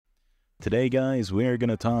Today, guys, we're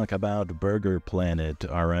going to talk about burgerplanet.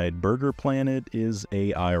 Alright, burgerplanet is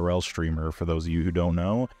a IRL streamer, for those of you who don't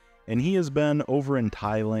know, and he has been over in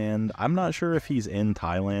Thailand. I'm not sure if he's in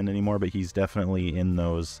Thailand anymore, but he's definitely in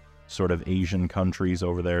those sort of Asian countries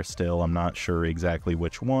over there still. I'm not sure exactly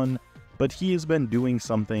which one, but he has been doing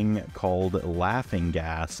something called laughing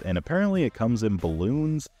gas, and apparently it comes in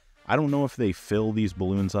balloons. I don't know if they fill these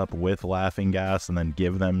balloons up with laughing gas and then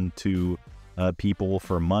give them to people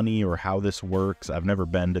for money, or how this works. I've never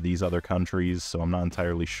been to these other countries, so I'm not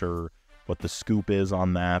entirely sure what the scoop is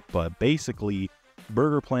on that, but basically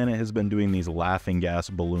burgerplanet has been doing these laughing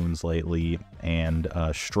gas balloons lately and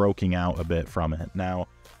stroking out a bit from it. Now,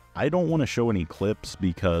 I don't want to show any clips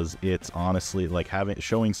because it's honestly like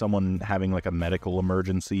showing someone having like a medical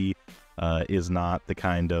emergency is not the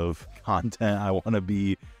kind of content I want to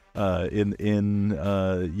be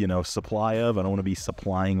you know, supply of. I don't want to be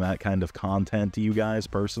supplying that kind of content to you guys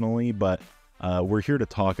personally, but we're here to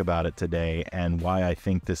talk about it today and why I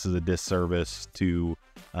think this is a disservice to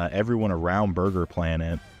everyone around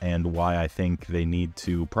burgerplanet, and why I think they need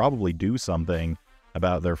to probably do something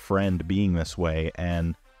about their friend being this way.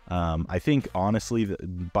 And I think honestly,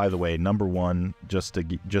 by the way, number one, just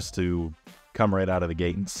to come right out of the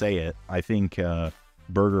gate and say it, I think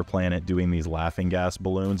burgerplanet doing these laughing gas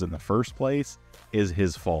balloons in the first place is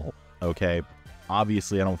his fault, okay?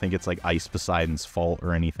 Obviously, I don't think it's like Ice Poseidon's fault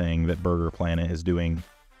or anything that burgerplanet is doing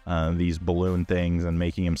these balloon things and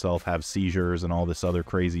making himself have seizures and all this other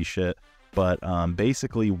crazy shit. But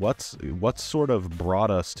basically, what's sort of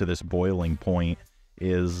brought us to this boiling point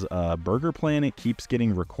is burgerplanet keeps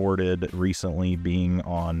getting recorded recently being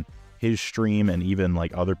on his stream and even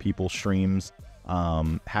like other people's streams,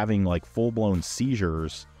 having like full-blown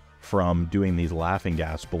seizures from doing these laughing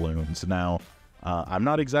gas balloons. Now, I'm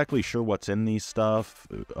not exactly sure what's in these stuff,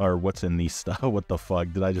 or what's in these stuff. What the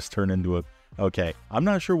fuck? Did I just turn into a... Okay, I'm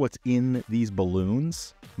not sure what's in these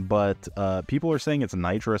balloons, but people are saying it's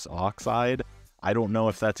nitrous oxide. I don't know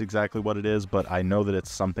if that's exactly what it is, but I know that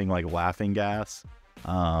it's something like laughing gas.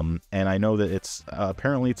 And I know that it's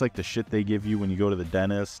apparently it's like the shit they give you when you go to the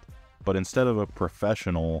dentist, but instead of a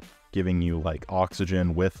professional giving you like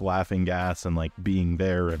oxygen with laughing gas and like being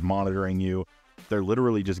there and monitoring you, they're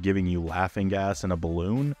literally just giving you laughing gas in a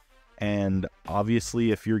balloon. And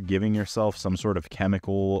obviously, if you're giving yourself some sort of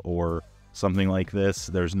chemical or something like this,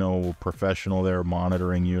 there's no professional there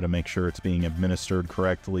monitoring you to make sure it's being administered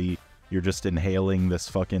correctly. You're just inhaling this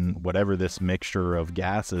fucking whatever this mixture of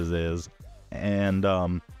gases is. And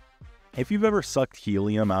if you've ever sucked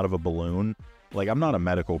helium out of a balloon, like, I'm not a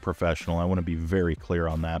medical professional, I want to be very clear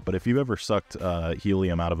on that, but if you've ever sucked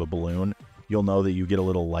helium out of a balloon, you'll know that you get a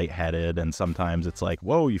little lightheaded, and sometimes it's like,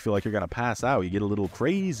 whoa, you feel like you're gonna pass out, you get a little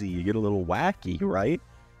crazy, you get a little wacky, right?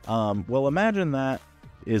 Well, imagine that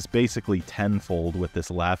is basically tenfold with this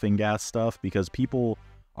laughing gas stuff, because people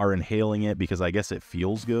are inhaling it because I guess it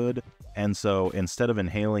feels good, and so instead of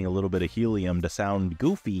inhaling a little bit of helium to sound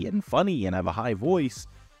goofy and funny and have a high voice,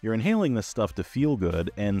 you're inhaling this stuff to feel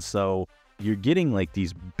good, and so you're getting like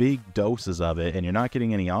these big doses of it, and you're not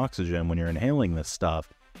getting any oxygen when you're inhaling this stuff.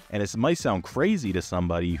 And it might sound crazy to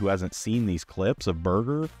somebody who hasn't seen these clips of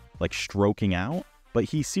Burger like stroking out, but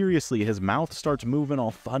he seriously, his mouth starts moving all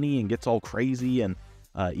funny and gets all crazy, and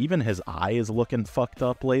even his eye is looking fucked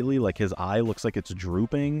up lately. Like, his eye looks like it's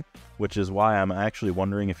drooping, which is why I'm actually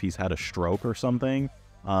wondering if he's had a stroke or something.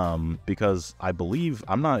 Because I believe,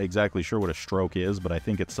 I'm not exactly sure what a stroke is, but I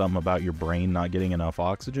think it's something about your brain not getting enough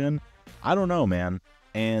oxygen. I don't know, man.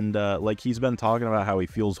 And like, he's been talking about how he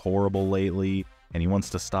feels horrible lately and he wants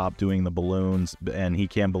to stop doing the balloons, and he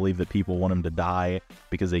can't believe that people want him to die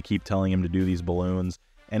because they keep telling him to do these balloons.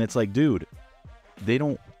 And it's like, dude, they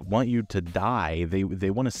don't want you to die. They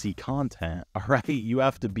want to see content. All right, you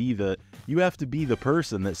have to be the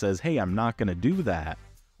person that says, hey, I'm not going to do that.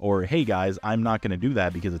 Or, hey guys, I'm not going to do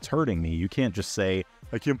that because it's hurting me. You can't just say,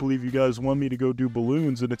 I can't believe you guys want me to go do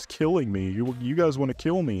balloons and it's killing me. You guys want to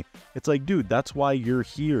kill me. It's like, dude, that's why you're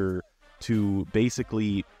here, to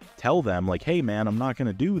basically tell them like, hey man, I'm not going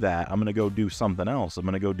to do that. I'm going to go do something else. I'm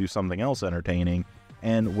going to go do something else entertaining.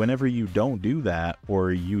 And whenever you don't do that,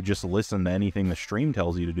 or you just listen to anything the stream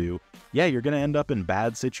tells you to do, yeah, you're going to end up in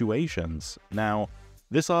bad situations. Now,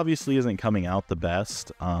 this obviously isn't coming out the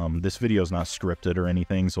best. This video is not scripted or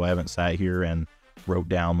anything, so I haven't sat here and wrote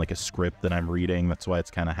down like a script that I'm reading. That's why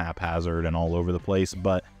it's kind of haphazard and all over the place.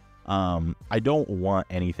 But I don't want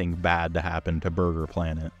anything bad to happen to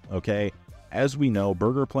burgerplanet, okay? As we know,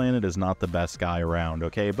 burgerplanet is not the best guy around,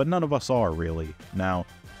 okay? But none of us are, really. Now,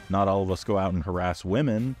 not all of us go out and harass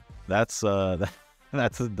women. That's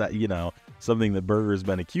you know, something that Burger's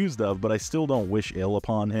been accused of, but I still don't wish ill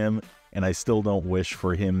upon him. and I still don't wish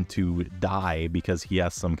for him to die because he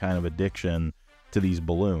has some kind of addiction to these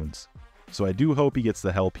balloons. So I do hope he gets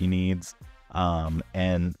the help he needs.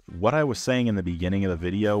 And what I was saying in the beginning of the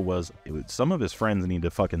video was some of his friends need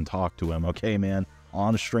to fucking talk to him. Okay, man,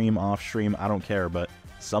 on stream, off stream, I don't care, but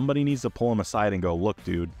somebody needs to pull him aside and go, look,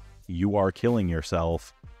 dude, you are killing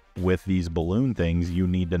yourself with these balloon things. You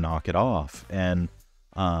need to knock it off. And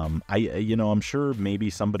I'm sure maybe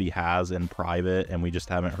somebody has in private and we just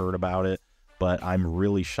haven't heard about it, but I'm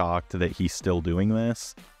really shocked that he's still doing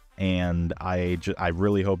this. And I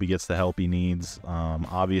really hope he gets the help he needs.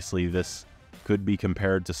 Obviously this could be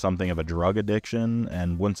compared to something of a drug addiction.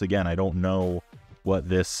 And once again, I don't know what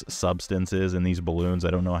this substance is in these balloons.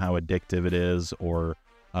 I don't know how addictive it is or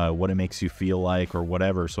what it makes you feel like or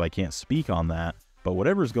whatever. So I can't speak on that, but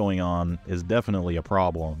whatever's going on is definitely a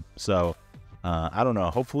problem. So I don't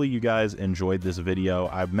know. Hopefully you guys enjoyed this video.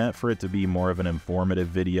 I've meant for it to be more of an informative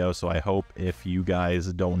video, so I hope if you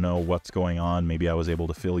guys don't know what's going on, maybe I was able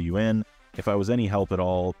to fill you in. If I was any help at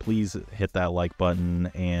all, please hit that like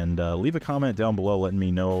button and leave a comment down below letting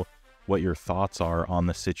me know what your thoughts are on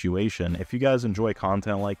the situation. If you guys enjoy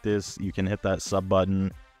content like this, you can hit that sub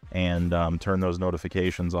button and turn those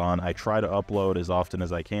notifications on. I try to upload as often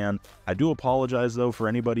as I can. I do apologize though for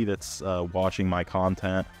anybody that's watching my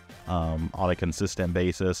content on a consistent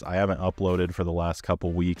basis. I haven't uploaded for the last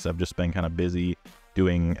couple weeks. I've just been kind of busy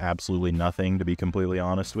doing absolutely nothing, to be completely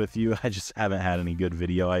honest with you. I just haven't had any good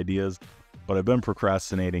video ideas, but I've been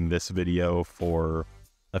procrastinating this video for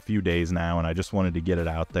a few days now, and I just wanted to get it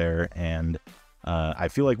out there. And I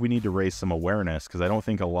feel like we need to raise some awareness because I don't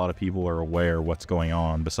think a lot of people are aware what's going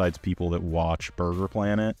on besides people that watch Burger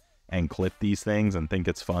Planet and clip these things and think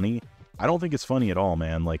it's funny. I don't think it's funny at all,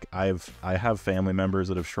 man. Like I have family members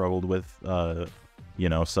that have struggled with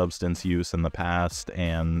substance use in the past,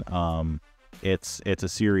 and it's a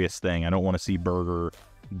serious thing. I don't want to see Burger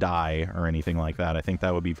die or anything like that. I think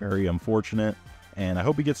that would be very unfortunate, and I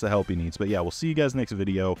hope he gets the help he needs. But yeah, we'll see you guys next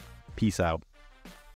video. Peace out.